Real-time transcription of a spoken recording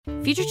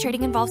Future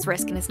trading involves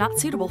risk and is not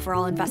suitable for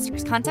all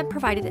investors. Content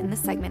provided in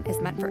this segment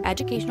is meant for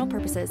educational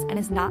purposes and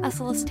is not a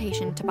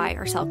solicitation to buy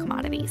or sell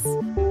commodities.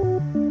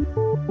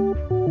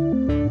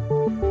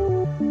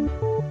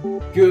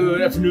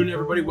 Good afternoon,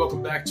 everybody.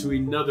 Welcome back to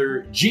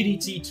another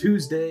GDT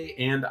Tuesday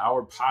and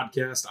our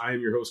podcast. I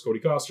am your host, Cody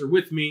Koster.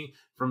 With me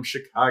from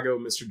Chicago,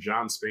 Mr.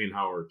 Jon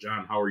Spainhour.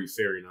 John, how are you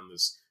faring on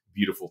this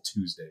beautiful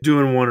Tuesday?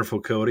 Doing wonderful,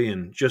 Cody,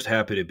 and just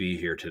happy to be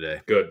here today.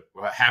 Good.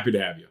 Well, happy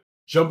to have you.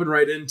 Jumping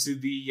right into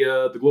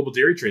the global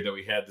dairy trade that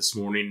we had this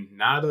morning.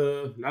 Not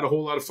a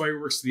whole lot of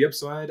fireworks to the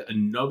upside.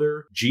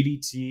 Another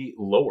GDT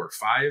lower,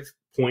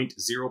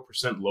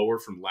 5.0% lower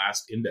from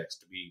last index,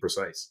 to be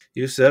precise.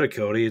 You said it,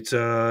 Cody. It's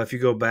if you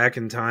go back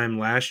in time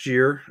last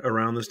year,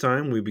 around this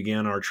time, we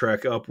began our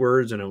trek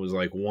upwards, and it was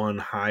like one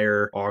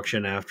higher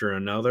auction after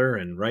another.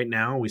 And right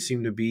now, we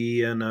seem to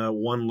be in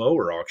one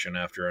lower auction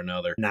after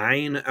another.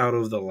 9 out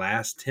of the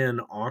last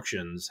 10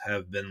 auctions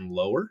have been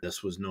lower.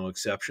 This was no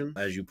exception.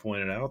 As you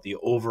pointed out, the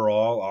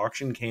overall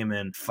auction came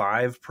in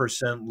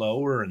 5%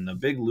 lower, and the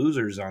big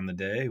losers on the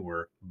day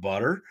were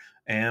butter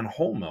and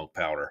whole milk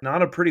powder.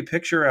 Not a pretty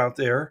picture out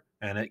there,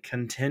 and it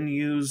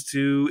continues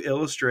to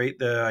illustrate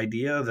the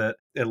idea that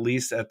at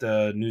least at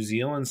the New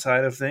Zealand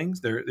side of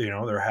things,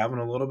 they're having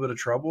a little bit of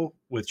trouble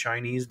with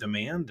Chinese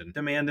demand and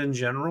demand in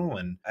general,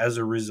 and as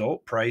a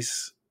result,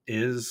 price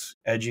is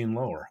edging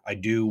lower. I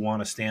do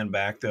want to stand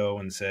back, though,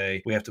 and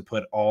say we have to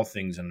put all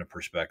things into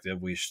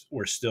perspective.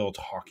 We're still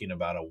talking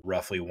about a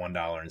roughly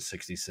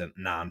 $1.60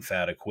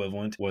 non-fat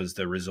equivalent was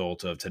the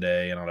result of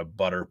today, and on a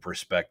butter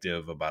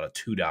perspective, about a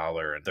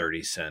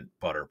 $2.30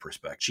 butter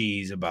perspective.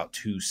 Cheese, about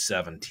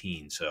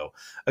 $2.17. So,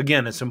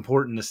 again, it's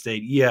important to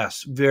state,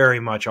 yes,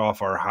 very much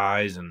off our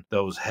highs and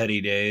those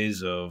heady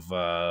days of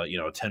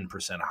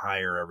 10%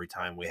 higher every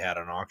time we had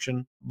an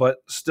auction, but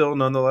still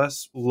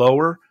nonetheless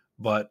lower,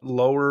 but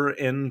lower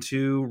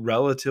into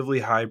relatively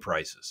high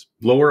prices.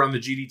 Lower on the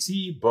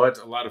GDT, but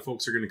a lot of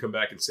folks are going to come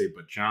back and say,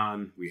 but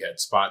John, we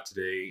had spot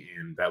today,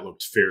 and that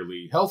looked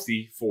fairly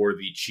healthy for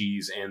the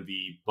cheese and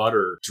the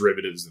butter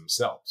derivatives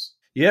themselves.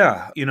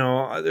 Yeah,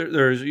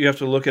 there's you have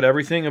to look at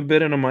everything a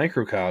bit in a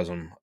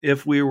microcosm.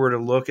 If we were to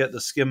look at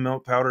the skim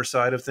milk powder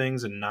side of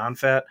things and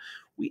non-fat,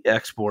 we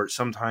export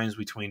sometimes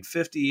between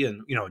 50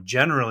 and,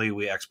 generally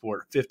we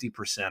export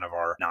 50% of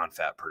our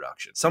non-fat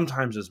production,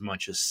 sometimes as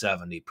much as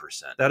 70%.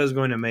 That is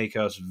going to make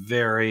us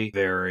very,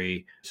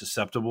 very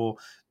susceptible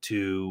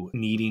to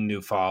needing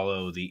to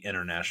follow the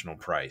international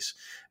price.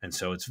 And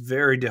so it's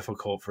very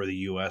difficult for the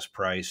U.S.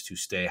 price to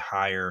stay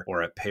higher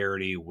or at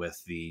parity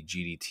with the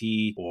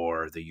GDT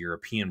or the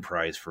European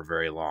price for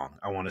very long.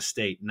 I want to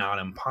state not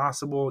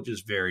impossible,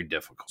 just very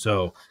difficult.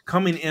 So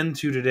coming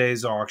into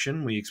today's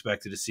auction, we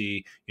expected to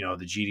see,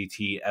 the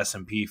GDT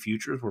S&P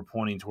futures were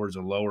pointing towards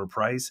a lower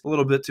price, a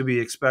little bit to be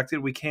expected.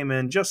 We came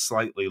in just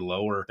slightly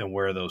lower than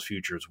where those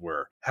futures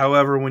were.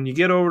 However, when you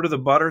get over to the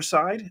butter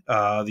side,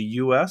 the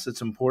U.S.,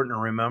 it's important to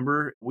remember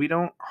we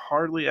don't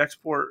hardly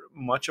export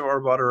much of our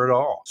butter at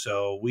all.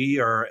 So we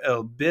are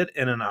a bit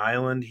in an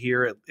island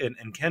here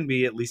and can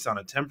be at least on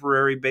a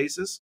temporary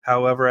basis.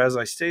 However, as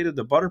I stated,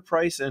 the butter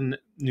price in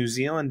New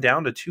Zealand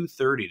down to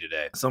 $2.30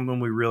 today, something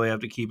we really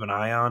have to keep an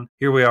eye on.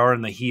 Here we are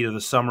in the heat of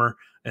the summer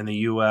in the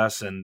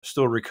U.S. and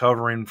still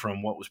recovering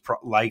from what was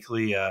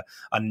likely a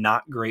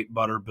not great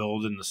butter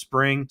build in the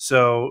spring.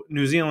 So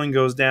New Zealand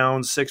goes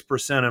down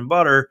 6% in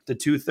butter to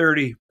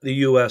 $2.30. The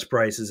U.S.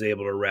 price is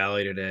able to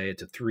rally today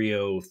to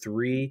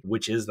 $3.03,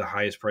 which is the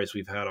highest price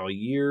we've had all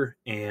year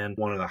and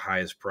one of the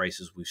highest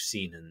prices we've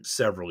seen in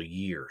several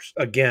years.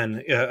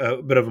 Again,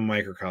 a bit of a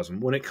microcosm.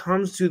 When it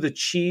comes to the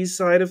cheese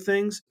side of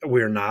things,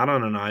 we're not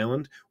on an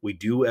island. We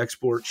do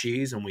export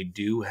cheese and we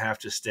do have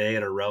to stay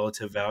at a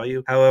relative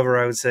value. However,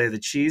 I would say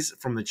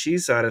from the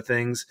cheese side of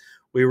things,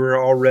 we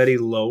were already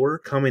lower.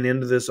 Coming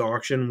into this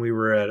auction, we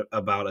were at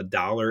about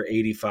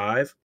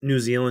 $1.85. New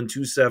Zealand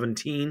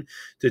 $2.17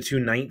 to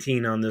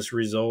 $2.19 on this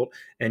result,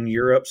 and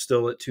Europe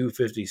still at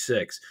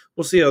 $2.56.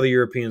 We'll see how the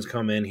Europeans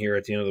come in here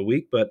at the end of the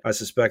week, but I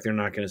suspect they're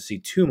not going to see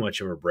too much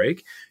of a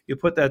break. You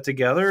put that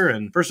together,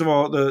 and first of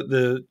all,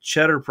 the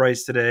cheddar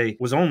price today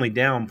was only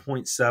down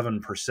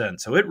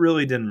 0.7%, so it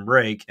really didn't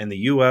break, and the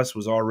U.S.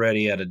 was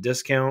already at a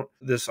discount.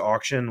 This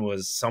auction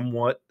was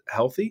somewhat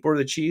healthy for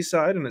the cheese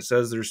side, and it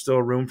says there's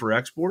still room for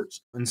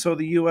exports. And so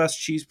the U.S.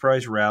 cheese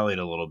price rallied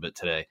a little bit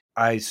today.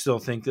 I still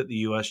think that the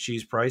U.S.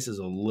 cheese price is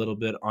a little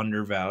bit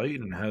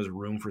undervalued and has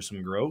room for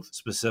some growth,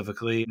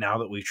 specifically now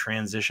that we've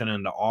transitioned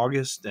into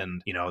August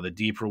and, the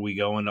deeper we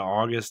go into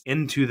August,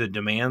 into the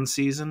demand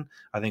season,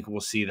 I think we'll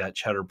see that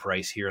cheddar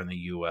price here in the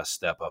U.S.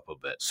 step up a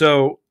bit.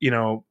 So,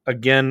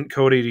 again,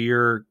 Cody, to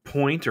your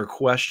point or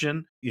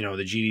question, the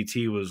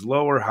GDT was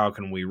lower. How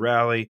can we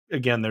rally?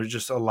 Again, there's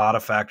just a lot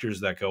of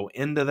factors that go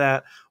into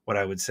that. What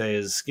I would say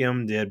is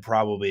skim did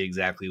probably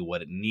exactly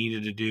what it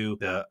needed to do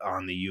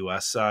on the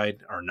U.S. side,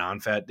 or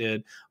non-fat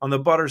did. On the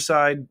butter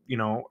side,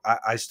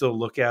 I still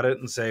look at it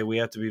and say we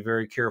have to be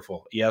very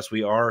careful. Yes,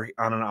 we are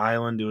on an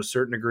island to a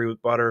certain degree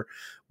with butter.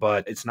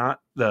 but it's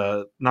not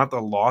the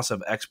loss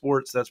of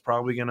exports that's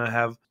probably going to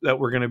have that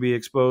we're going to be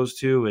exposed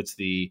to. It's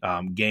the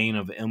gain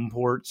of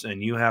imports.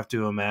 And you have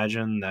to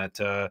imagine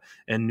that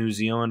in New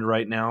Zealand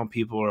right now,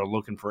 people are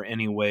looking for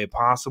any way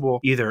possible,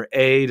 either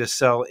A, to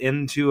sell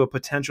into a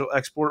potential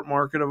export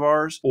market of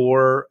ours,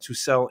 or to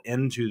sell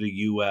into the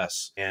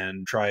U.S.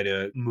 and try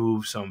to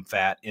move some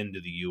fat into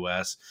the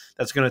U.S.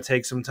 That's going to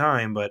take some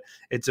time, but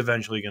it's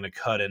eventually going to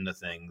cut into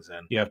things.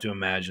 And you have to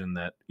imagine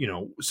that,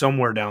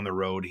 somewhere down the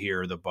road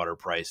here, the butter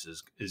price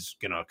is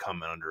going to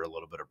come under a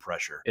little bit of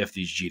pressure if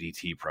these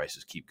GDT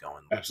prices keep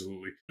going.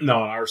 Absolutely.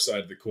 Now, on our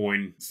side of the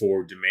coin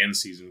for demand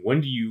season,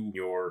 when do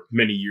your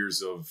many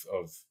years of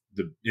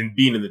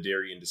being in the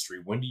dairy industry,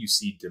 when do you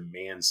see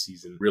demand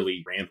season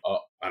really ramp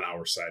up on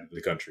our side of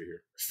the country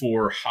here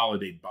for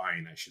holiday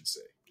buying, I should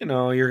say?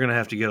 You're going to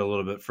have to get a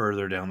little bit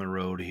further down the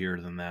road here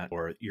than that,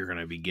 or you're going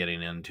to be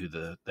getting into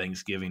the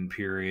Thanksgiving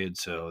period.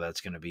 So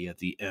that's going to be at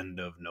the end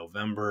of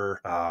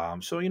November.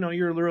 So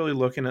you're literally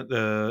looking at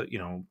the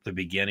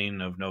beginning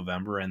of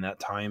November and that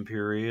time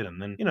period. And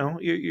then,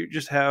 you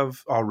just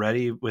have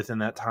already within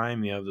that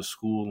time, you have the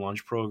school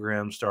lunch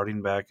program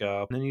starting back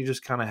up. And then you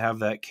just kind of have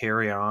that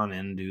carry on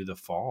into the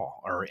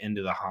fall or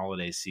into the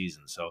holiday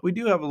season. So we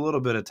do have a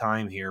little bit of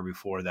time here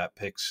before that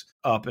picks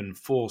up in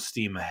full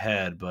steam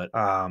ahead. But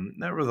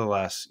nevertheless,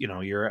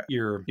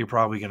 you're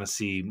probably going to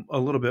see a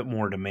little bit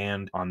more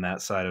demand on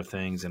that side of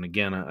things. And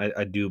again,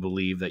 I do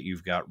believe that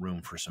you've got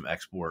room for some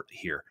export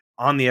here.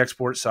 On the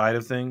export side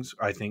of things,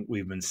 I think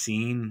we've been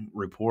seeing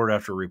report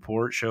after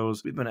report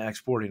shows we've been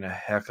exporting a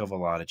heck of a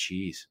lot of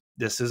cheese.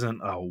 This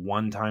isn't a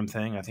one-time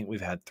thing. I think we've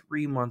had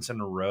 3 months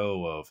in a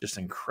row of just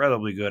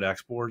incredibly good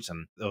exports,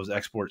 and those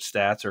export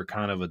stats are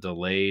kind of a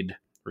delayed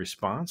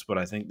response, but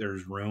I think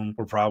there's room.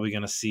 We're probably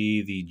going to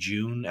see the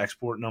June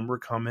export number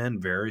come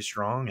in very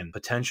strong and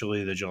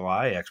potentially the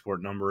July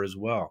export number as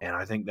well. And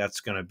I think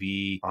that's going to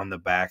be on the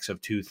backs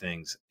of two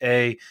things.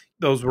 A,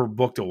 those were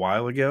booked a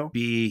while ago.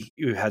 B,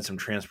 you had some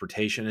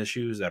transportation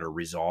issues that are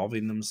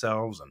resolving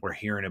themselves, and we're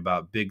hearing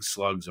about big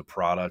slugs of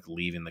product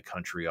leaving the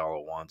country all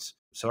at once.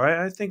 So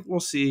I think we'll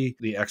see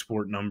the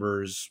export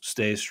numbers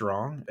stay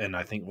strong, and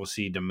I think we'll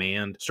see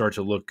demand start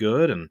to look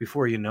good. And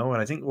before you know it,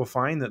 I think we'll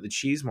find that the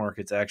cheese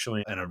market's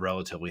actually in a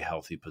relatively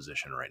healthy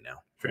position right now.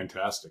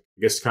 Fantastic.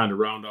 I guess to kind of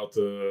round out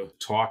the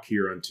talk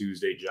here on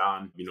Tuesday,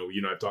 John,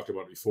 I've talked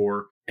about it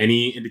before.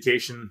 Any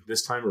indication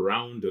this time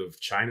around of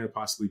China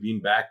possibly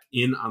being back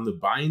in on the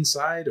buying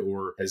side,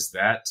 or has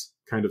that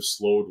kind of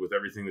slowed with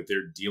everything that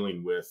they're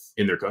dealing with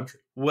in their country?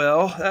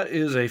 Well, that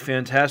is a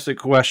fantastic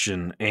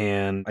question,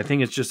 and I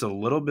think it's just a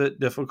little bit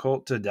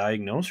difficult to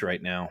diagnose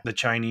right now. The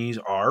Chinese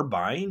are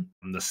buying.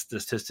 The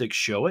statistics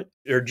show it.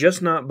 They're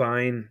just not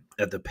buying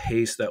at the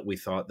pace that we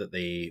thought that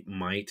they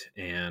might,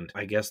 and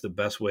I guess the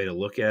best way to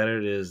look at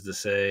it is to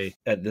say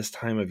at this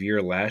time of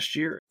year last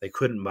year, they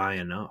couldn't buy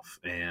enough,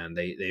 and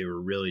they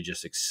were really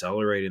just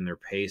accelerating their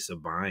pace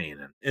of buying,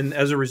 and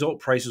as a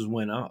result, prices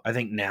went up. I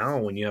think now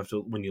when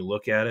you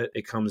look at it,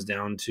 it comes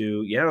down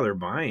to, they're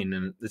buying,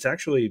 and it's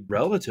actually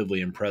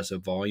relatively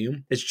impressive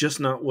volume. It's just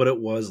not what it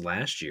was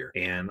last year.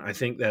 And I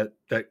think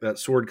that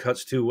sword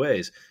cuts two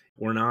ways.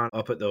 We're not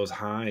up at those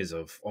highs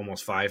of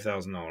almost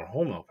 $5,000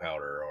 whole milk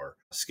powder or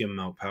skim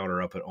milk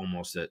powder up at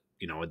almost at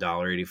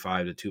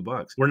 $1.85 to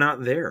 $2. We're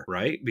not there,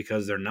 right?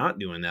 Because they're not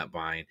doing that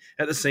buying.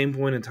 At the same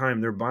point in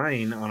time, their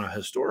buying on a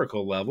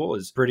historical level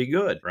is pretty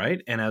good,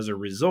 right? And as a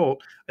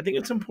result, I think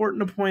it's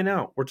important to point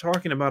out, we're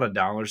talking about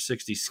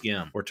 $1.60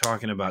 skim. We're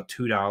talking about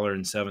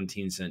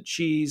 $2.17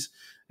 cheese.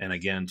 And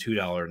again,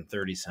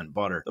 $2.30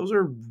 butter. Those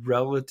are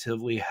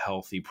relatively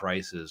healthy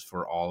prices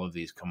for all of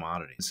these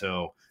commodities.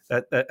 So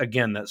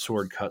that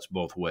sword cuts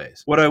both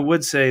ways. What I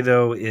would say,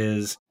 though,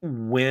 is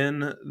when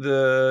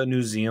the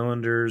New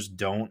Zealanders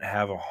don't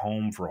have a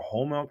home for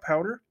whole milk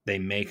powder, they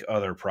make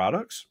other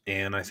products.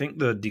 And I think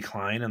the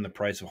decline in the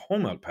price of whole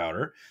milk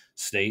powder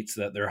states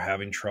that they're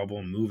having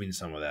trouble moving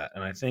some of that.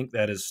 And I think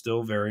that is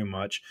still very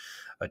much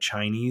a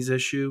Chinese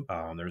issue.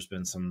 There's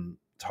been some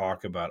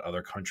talk about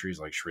other countries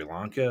like Sri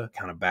Lanka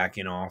kind of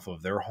backing off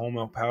of their whole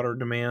milk powder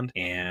demand.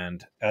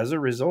 And as a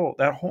result,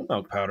 that whole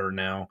milk powder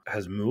now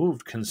has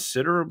moved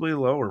considerably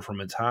lower from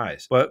its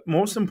highs. But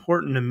most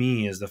important to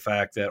me is the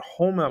fact that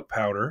whole milk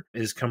powder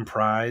is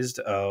comprised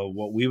of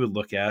what we would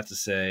look at to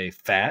say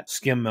fat,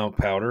 skim milk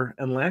powder,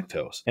 and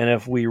lactose. And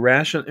if we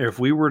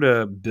were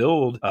to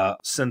build a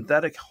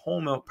synthetic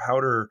whole milk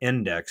powder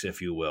index,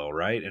 if you will,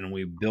 right, and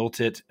we built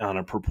it on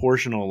a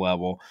proportional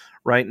level,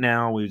 right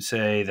now we'd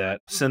say that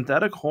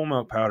synthetic whole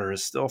milk powder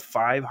is still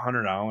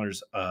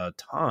 $500 a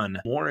ton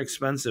more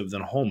expensive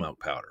than whole milk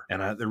powder.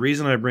 And the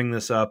reason I bring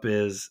this up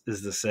is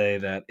to say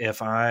that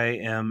if I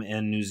am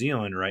in New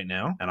Zealand right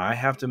now and I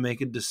have to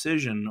make a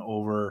decision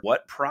over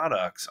what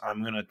products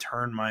I'm going to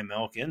turn my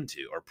milk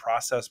into or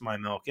process my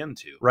milk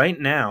into, right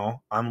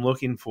now I'm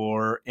looking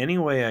for any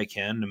way I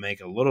can to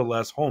make a little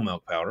less whole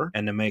milk powder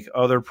and to make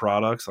other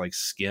products like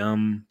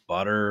skim,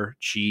 butter,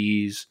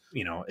 cheese,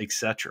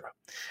 etc.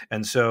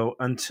 And so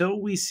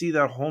until we see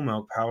that whole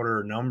milk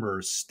powder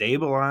numbers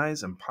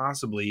stabilize and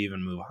possibly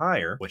even move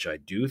higher, which I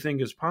do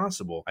think is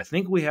possible, I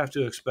think we have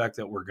to expect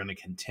that we're going to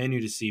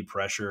continue to see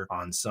pressure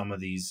on some of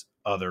these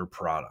other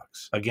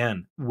products.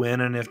 Again,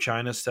 when and if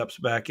China steps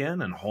back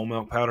in and whole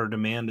milk powder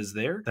demand is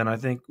there, then I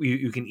think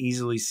you can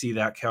easily see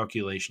that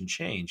calculation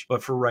change.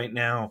 But for right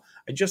now,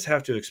 I just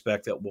have to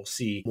expect that we'll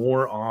see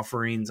more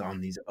offerings on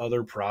these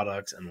other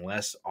products and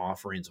less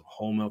offerings of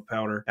whole milk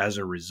powder. As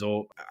a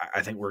result,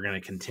 I think we're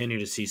going to continue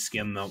to see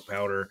skim milk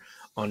powder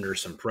under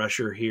some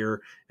pressure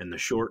here in the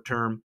short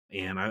term.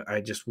 And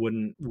I just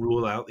wouldn't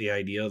rule out the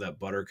idea that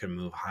butter can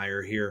move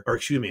higher here, or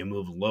excuse me,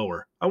 move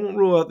lower. I won't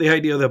rule out the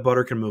idea that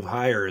butter can move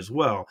higher as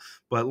well.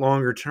 But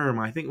longer term,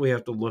 I think we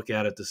have to look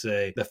at it to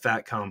say the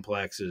fat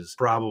complex is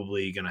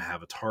probably going to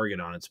have a target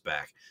on its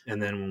back. And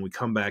then when we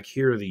come back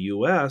here to the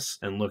U.S.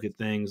 and look at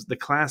things, the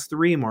class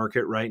 3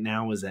 market right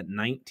now is at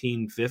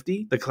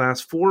 $19.50. The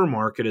class 4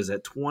 market is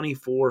at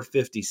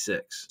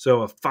 $24.56.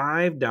 So a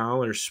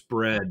 $5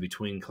 spread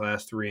between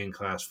class 3 and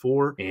class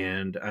 4.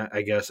 And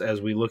I guess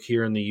as we look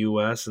here in the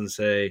U.S. and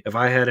say, if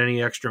I had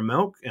any extra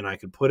milk and I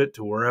could put it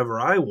to wherever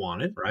I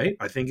wanted, right,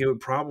 I think it would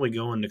probably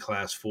go into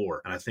class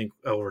 4. And I think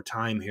over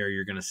time here,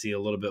 you're going to see a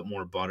little bit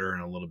more butter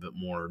and a little bit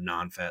more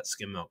non-fat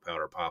skim milk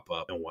powder pop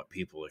up than what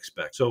people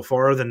expect. So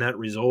far, the net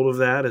result of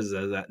that is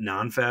that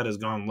non-fat has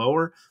gone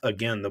lower.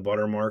 Again, the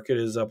butter market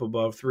is up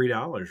above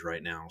 $3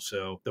 right now.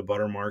 So the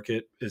butter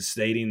market is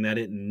stating that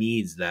it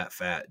needs that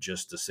fat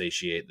just to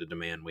satiate the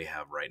demand we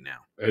have right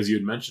now. As you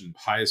had mentioned,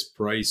 highest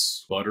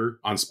price butter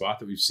on spot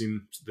that we've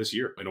seen this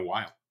year in a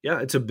while. Yeah,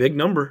 it's a big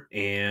number,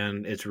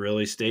 and it's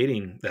really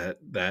stating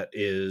that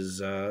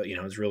is,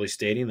 it's really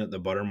stating that the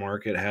butter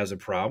market has a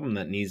problem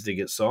that needs to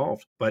get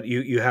solved. But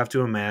you have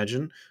to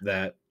imagine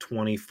that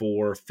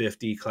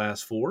 $24.50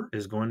 class 4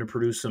 is going to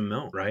produce some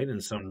milk, right,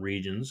 in some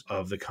regions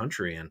of the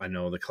country. And I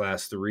know the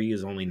class 3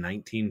 is only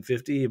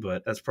 $19.50,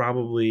 but that's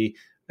probably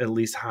at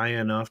least high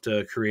enough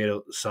to create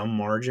some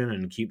margin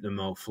and keep the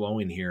milk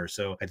flowing here.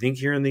 So I think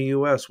here in the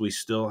U.S., we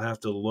still have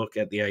to look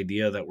at the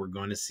idea that we're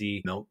going to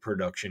see milk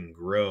production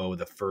grow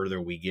the further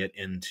we get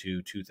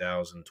into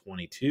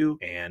 2022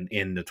 and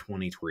into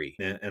 23.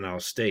 And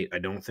I'll state, I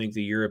don't think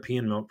the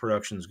European milk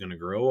production is going to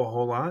grow a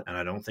whole lot, and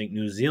I don't think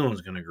New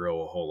Zealand's going to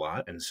grow a whole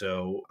lot. And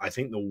so I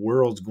think the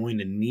world's going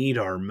to need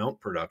our milk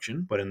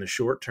production, but in the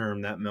short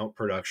term, that milk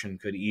production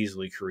could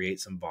easily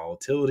create some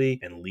volatility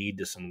and lead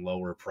to some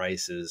lower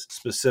prices,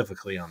 specifically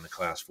on the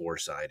class 4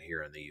 side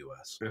here in the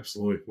U.S.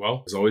 Absolutely.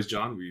 Well, as always,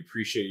 John, we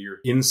appreciate your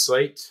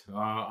insight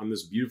on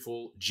this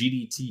beautiful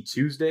GDT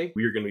Tuesday.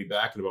 We are going to be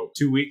back in about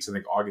 2 weeks. I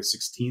think August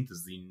 16th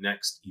is the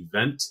next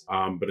event.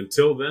 But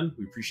until then,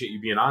 we appreciate you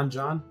being on,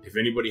 John. If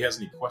anybody has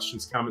any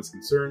questions, comments,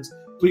 concerns,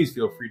 please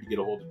feel free to get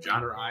a hold of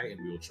John or I,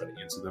 and we will try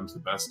to answer them to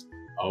the best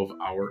of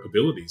our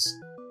abilities.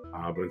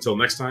 But until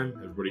next time,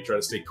 everybody try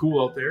to stay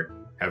cool out there.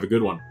 Have a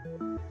good one.